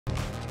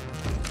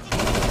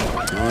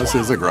Oh, this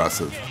is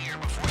aggressive.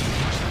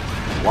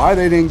 Why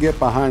they didn't get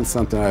behind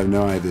something, I have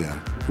no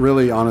idea.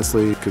 Really,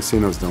 honestly,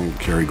 casinos don't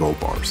carry gold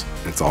bars.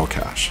 It's all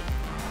cash.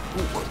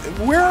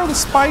 Where are the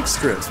spike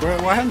strips?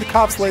 Why haven't the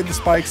cops laid the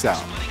spikes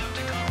out?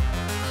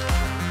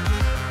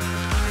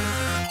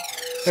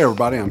 Hey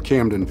everybody, I'm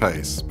Camden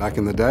Pace. Back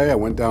in the day, I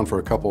went down for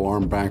a couple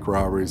armed bank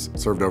robberies,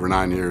 served over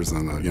 9 years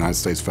in the United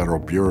States Federal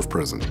Bureau of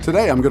Prisons.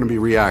 Today, I'm going to be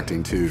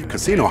reacting to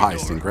Casino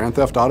Heist in Grand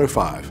Theft Auto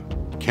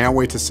 5. Can't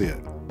wait to see it.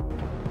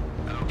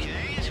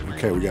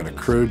 Okay, we got a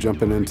crew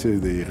jumping into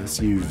the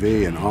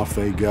SUV and off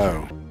they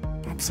go.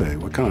 Let's see,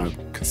 what kind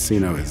of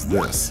casino is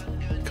this?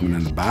 Coming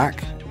in the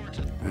back?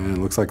 And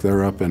it looks like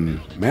they're up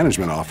in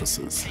management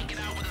offices.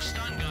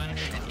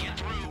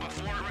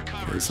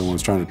 Okay,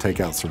 someone's trying to take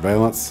out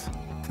surveillance.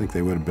 I think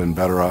they would have been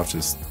better off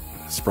just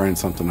spraying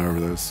something over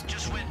this.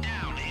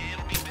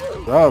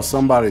 Oh,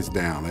 somebody's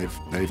down.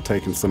 They've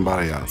taken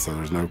somebody out, so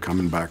there's no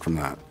coming back from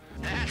that.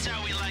 That's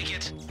how we like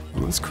it.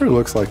 Well, this crew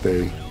looks like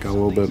they got a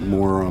little bit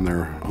more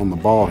on the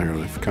ball here.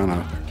 They kind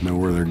of know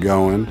where they're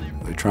going.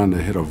 They're trying to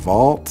hit a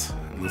vault.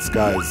 This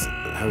guy's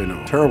having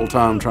a terrible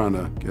time trying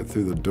to get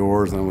through the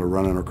doors. Then we're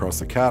running across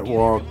the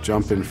catwalk,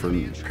 jumping for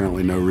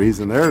apparently no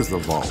reason. There's the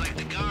vault.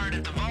 The guard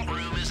at the vault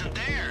room isn't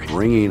there.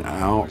 Bringing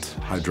out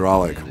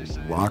hydraulic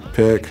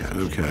lockpick.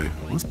 Okay,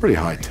 well, that's pretty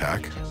high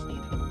tech.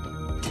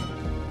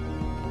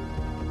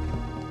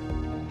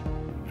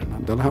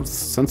 Don't have a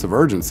sense of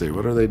urgency.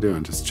 What are they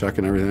doing? Just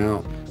checking everything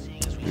out?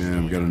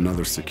 And we got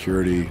another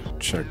security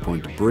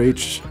checkpoint to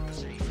breach.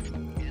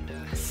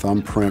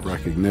 Thumbprint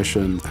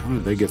recognition. How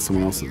did they get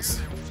someone else's?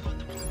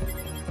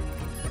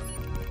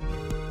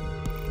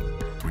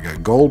 We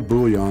got gold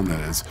bullion that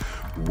is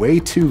way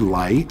too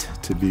light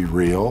to be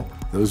real.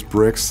 Those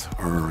bricks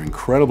are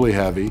incredibly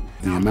heavy.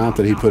 The amount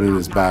that he put in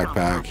his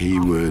backpack, he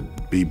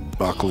would be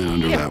buckling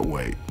under that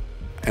weight.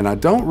 And I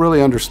don't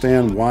really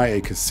understand why a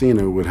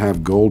casino would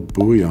have gold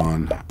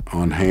bullion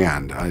on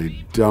hand.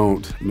 I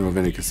don't know of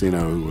any casino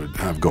who would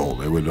have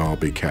gold. It would all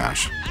be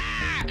cash.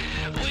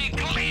 We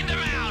cleaned them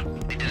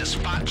out. They did a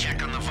spot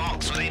check on the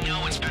vault, so they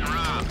know it's been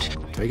robbed.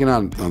 Taking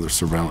out another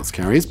surveillance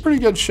camera. He's a pretty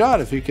good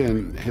shot if he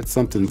can hit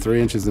something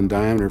 3 inches in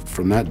diameter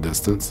from that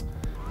distance.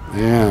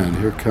 And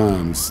here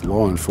comes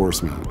law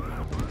enforcement.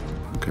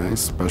 Okay,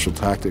 Special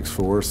Tactics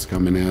Force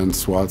coming in,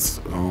 SWAT's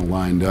all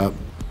lined up.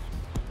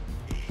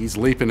 He's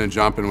leaping and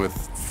jumping with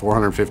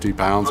 450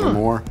 pounds or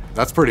more.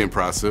 That's pretty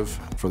impressive.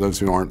 For those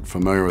who aren't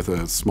familiar with it,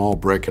 a small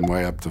brick can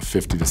weigh up to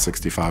 50 to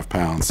 65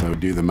 pounds, so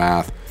do the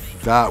math.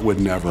 That would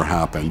never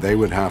happen. They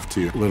would have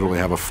to literally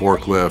have a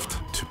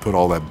forklift to put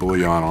all that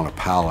bullion on a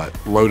pallet,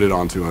 loaded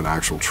onto an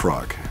actual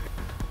truck.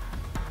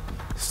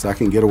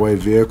 Second getaway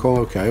vehicle,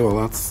 okay, well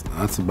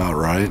that's about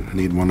right.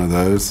 Need one of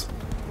those.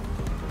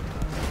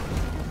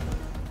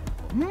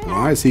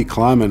 Why is he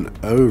climbing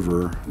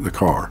over the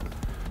car?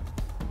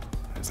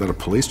 Is that a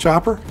police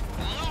chopper?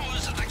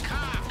 Those are the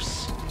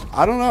cops.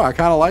 I don't know, I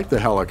kind of like the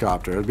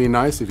helicopter. It'd be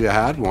nice if you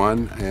had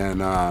one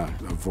and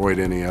avoid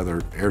any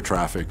other air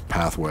traffic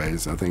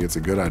pathways. I think it's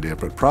a good idea,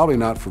 but probably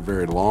not for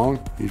very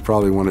long. You'd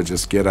probably want to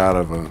just get out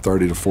of a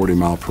 30 to 40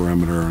 mile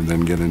perimeter and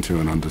then get into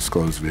an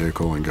undisclosed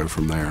vehicle and go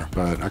from there.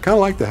 But I kind of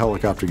like the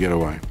helicopter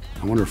getaway.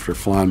 I wonder if they're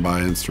flying by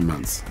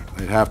instruments.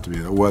 They'd have to be.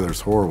 The weather's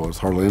horrible. There's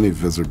hardly any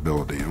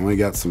visibility. And we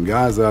got some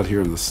guys out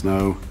here in the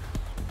snow.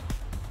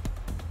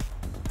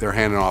 They're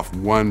handing off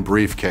one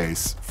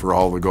briefcase for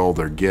all the gold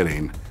they're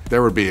getting.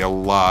 There would be a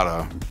lot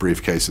of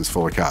briefcases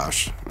full of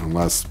cash,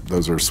 unless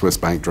those are Swiss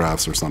bank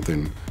drafts or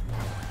something.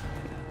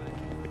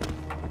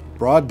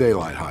 Broad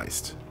daylight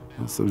heist.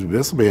 So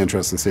this will be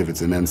interesting to see if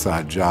it's an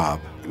inside job.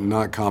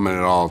 Not common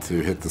at all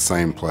to hit the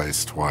same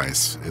place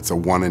twice. It's a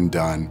one and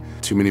done.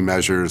 Too many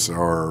measures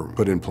are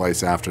put in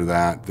place after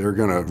that. They're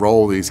gonna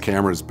roll these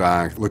cameras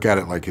back, look at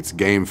it like it's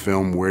game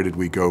film. Where did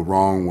we go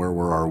wrong? Where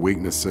were our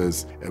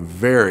weaknesses? A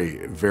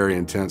very, very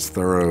intense,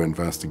 thorough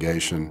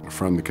investigation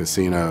from the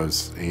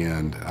casinos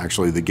and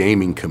actually the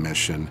Gaming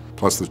Commission,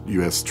 plus the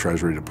U.S.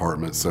 Treasury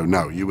Department. So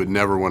no, you would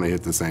never want to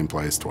hit the same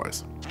place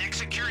twice. Next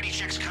security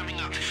check's coming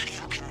up.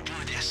 You can do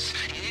this.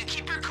 You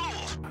keep her cool.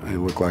 They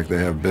look like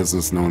they have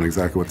business knowing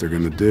exactly what they're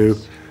going to do.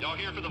 Y'all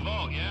here for the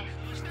vault, yeah?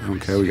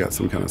 Okay, we got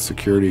some kind of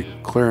security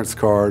clearance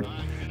card.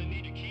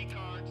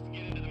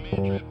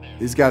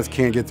 These guys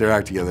can't get their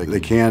act together. They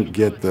can't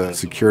get the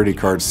security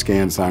card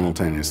scanned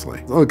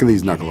simultaneously. Look at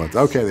these knuckleheads.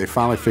 Okay, they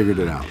finally figured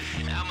it out.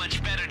 How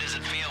much better does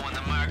it feel when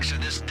the marks are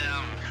this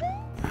dumb?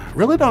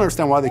 Really don't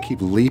understand why they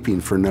keep leaping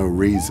for no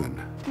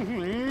reason.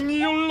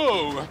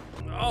 YOLO!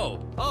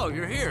 Oh,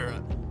 you're here.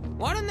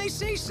 Why didn't they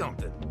say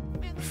something?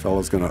 The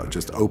fella's gonna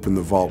just open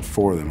the vault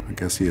for them. I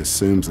guess he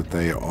assumes that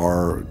they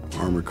are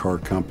armored car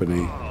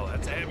company. Oh,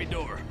 that's a heavy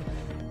door.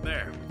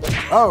 There.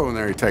 Oh, and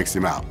there he takes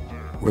him out.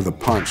 With a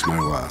punch,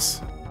 no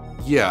less.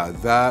 Yeah,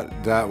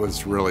 that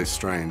was really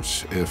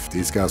strange. If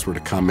these guys were to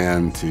come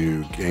in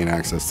to gain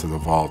access to the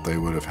vault, they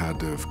would have had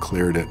to have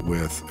cleared it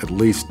with at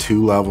least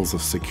 2 levels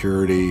of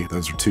security.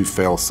 Those are 2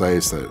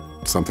 fail-safes that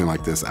something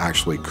like this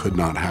actually could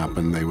not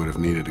happen. They would have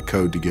needed a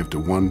code to give to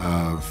one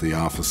of the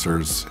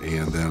officers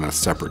and then a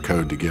separate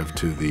code to give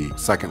to the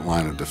second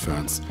line of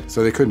defense.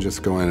 So they couldn't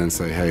just go in and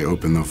say, hey,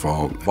 open the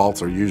vault.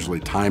 Vaults are usually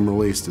time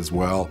released as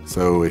well.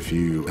 So if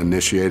you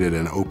initiated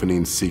an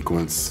opening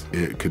sequence,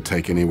 it could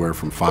take anywhere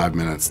from 5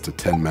 minutes to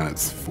 10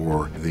 minutes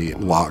for the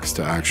locks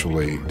to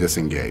actually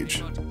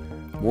disengage.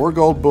 More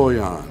gold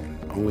bullion,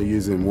 only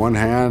using one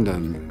hand,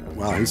 and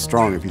wow, he's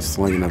strong if he's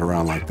slinging it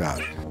around like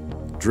that.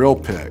 Drill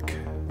pick,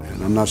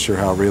 and I'm not sure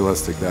how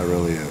realistic that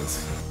really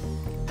is.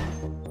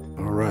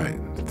 All right,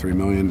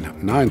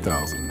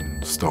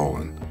 3,009,000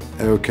 stolen.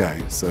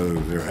 Okay, so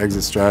their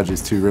exit strategy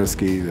is too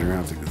risky. They're gonna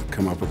have to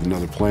come up with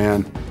another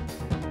plan.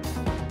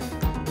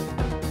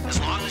 As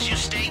long as you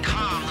stay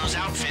calm, those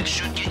outfits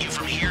should get you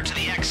from here to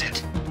the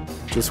exit.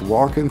 Just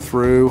walking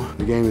through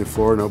the gaming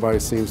floor, nobody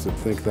seems to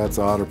think that's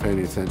odd or paying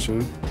attention.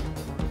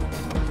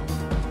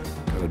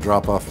 Got a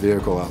drop-off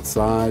vehicle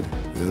outside.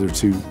 The other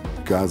two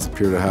guys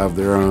appear to have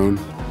their own.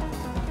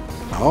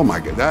 Oh my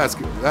God,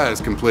 that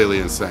is completely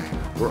insane.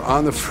 We're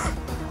on the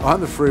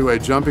freeway,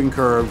 jumping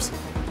curves.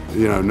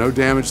 You know, no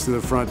damage to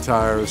the front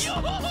tires.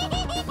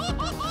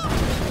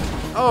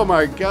 Oh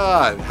my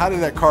God, how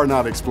did that car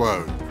not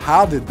explode?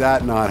 How did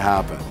that not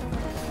happen?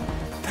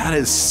 That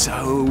is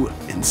so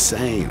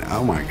insane.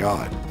 Oh my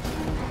God.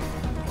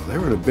 Well, they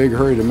were in a big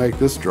hurry to make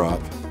this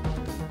drop.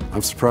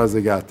 I'm surprised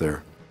they got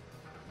there.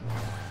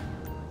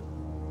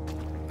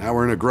 Now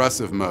we're in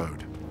aggressive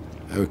mode.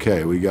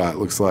 Okay, we got,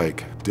 looks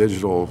like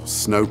digital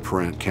snow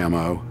print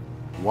camo.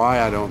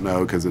 Why, I don't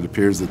know, because it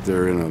appears that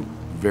they're in a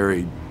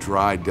very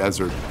dry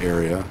desert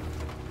area.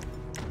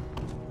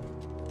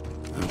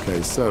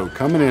 Okay, so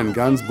coming in,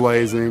 guns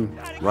blazing,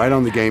 right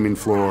on the gaming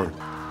floor.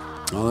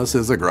 Oh, this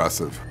is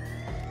aggressive.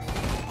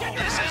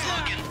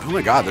 Oh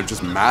my God, they're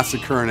just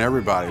massacring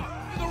everybody.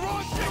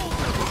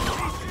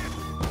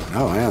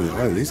 Oh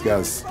man, these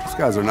guys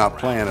are not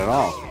playing at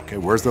all. Okay,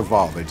 where's the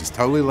vault? They just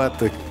totally let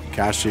the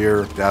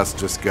cashier desk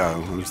just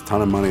go. There's a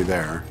ton of money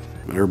there.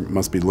 They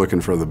must be looking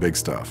for the big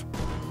stuff.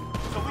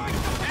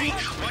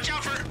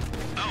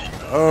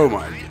 Oh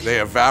my,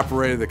 they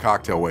evaporated the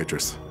cocktail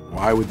waitress.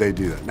 Why would they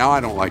do that? Now I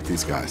don't like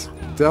these guys.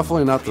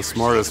 Definitely not the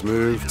smartest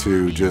move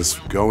to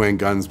just go in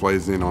guns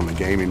blazing on the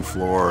gaming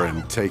floor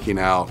and taking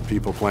out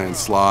people playing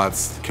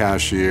slots, the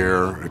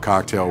cashier, a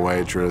cocktail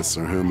waitress,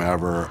 or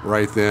whomever.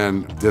 Right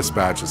then,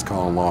 dispatch is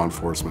calling law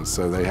enforcement,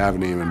 so they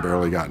haven't even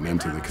barely gotten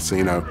into the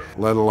casino,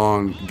 let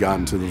alone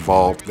gotten to the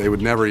vault. They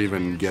would never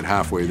even get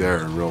halfway there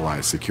and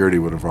realize security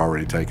would have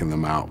already taken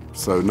them out.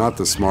 So not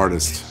the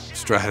smartest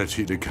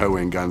strategy to go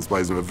in guns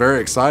blazing, but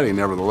very exciting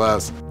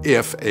nevertheless.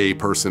 If a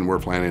person were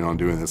planning on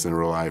doing this in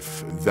real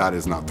life, that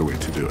is not the way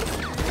to do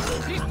it.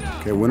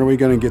 Okay, when are we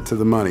going to get to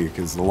the money?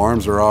 Because the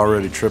alarms are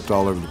already tripped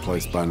all over the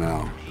place by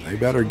now. They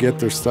better get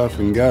their stuff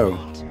and go.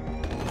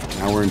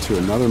 Now we're into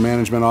another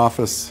management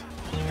office,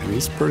 and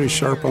he's pretty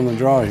sharp on the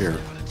draw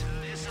here.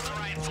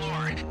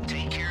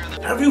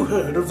 Have you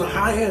heard of the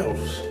High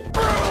Elves?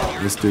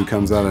 This dude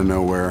comes out of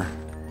nowhere.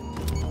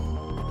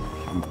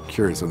 I'm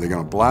curious, are they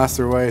going to blast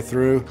their way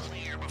through?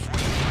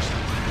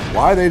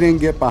 Why they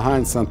didn't get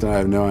behind something, I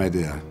have no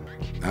idea.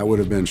 That would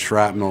have been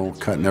shrapnel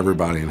cutting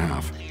everybody in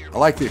half. I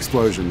like the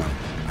explosion though.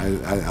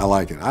 I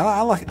like it.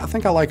 I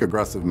think I like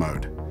aggressive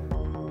mode.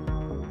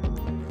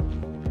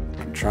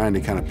 I'm trying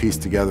to kind of piece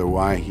together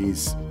why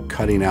he's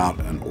cutting out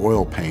an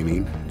oil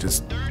painting.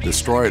 Just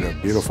destroyed a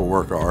beautiful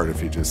work of art if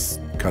he just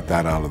cut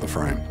that out of the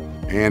frame.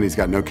 And he's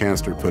got no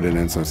canister to put it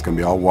in, so it's going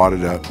to be all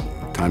wadded up.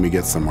 By the time he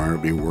gets somewhere,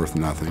 it'll be worth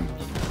nothing.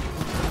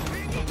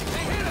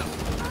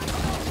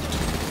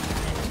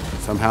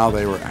 Somehow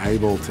they were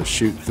able to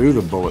shoot through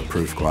the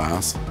bulletproof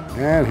glass.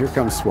 And here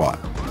comes SWAT.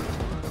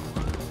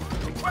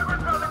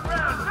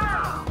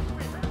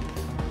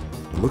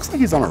 It looks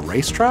like he's on a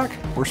racetrack,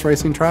 horse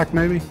racing track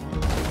maybe.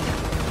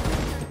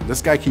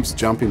 This guy keeps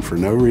jumping for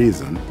no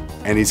reason,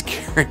 and he's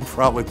carrying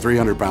probably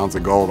 300 pounds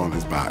of gold on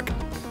his back.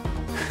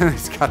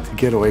 He's got the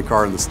getaway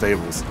car in the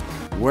stables.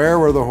 Where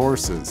were the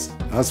horses?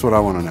 That's what I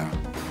want to know.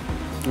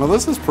 Well,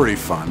 this is pretty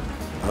fun.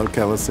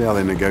 Okay, let's see how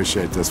they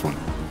negotiate this one.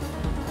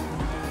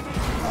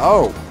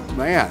 Oh,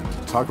 man,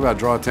 talk about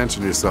draw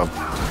attention to yourself.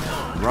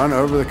 Run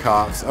over the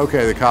cops.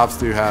 Okay, the cops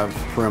do have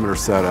perimeter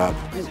set up.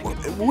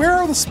 Where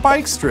are the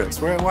spike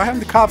strips? Why haven't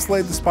the cops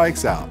laid the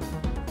spikes out?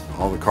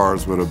 All the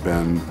cars would have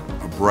been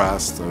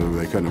abreast, so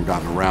they couldn't have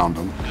gotten around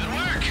them. Good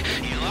work.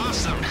 You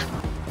lost them.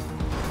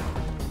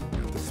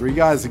 Got the three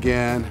guys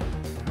again,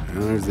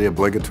 and there's the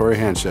obligatory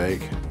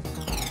handshake.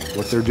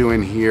 What they're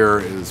doing here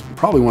is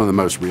probably one of the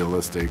most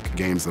realistic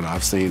games that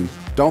I've seen.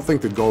 Don't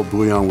think the gold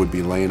bullion would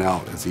be laying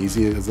out as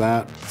easy as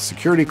that.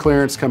 Security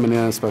clearance coming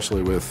in,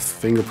 especially with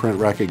fingerprint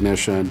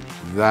recognition,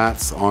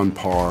 that's on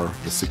par.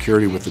 The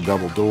security with the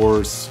double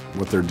doors,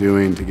 what they're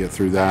doing to get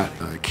through that.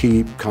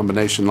 Key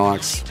combination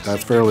locks,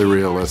 that's fairly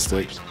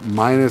realistic.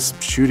 Minus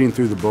shooting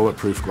through the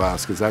bulletproof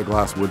glass, because that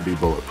glass would be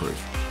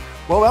bulletproof.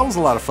 Well, that was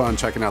a lot of fun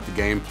checking out the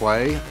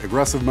gameplay.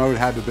 Aggressive mode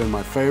had to have been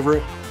my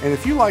favorite. And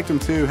if you liked them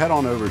too, head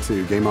on over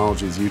to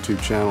Gamology's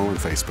YouTube channel and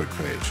Facebook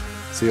page.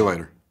 See you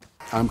later.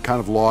 I'm kind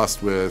of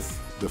lost with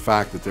the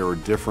fact that there were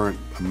different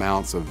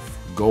amounts of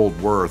gold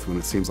worth when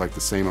it seems like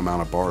the same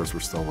amount of bars were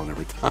stolen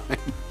every time.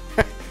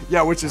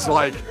 Yeah, which is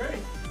like,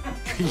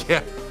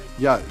 yeah,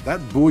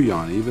 that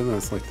bullion, even though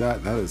it's like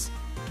that is,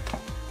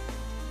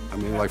 I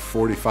mean, like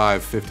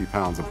 45, 50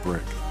 pounds of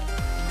brick.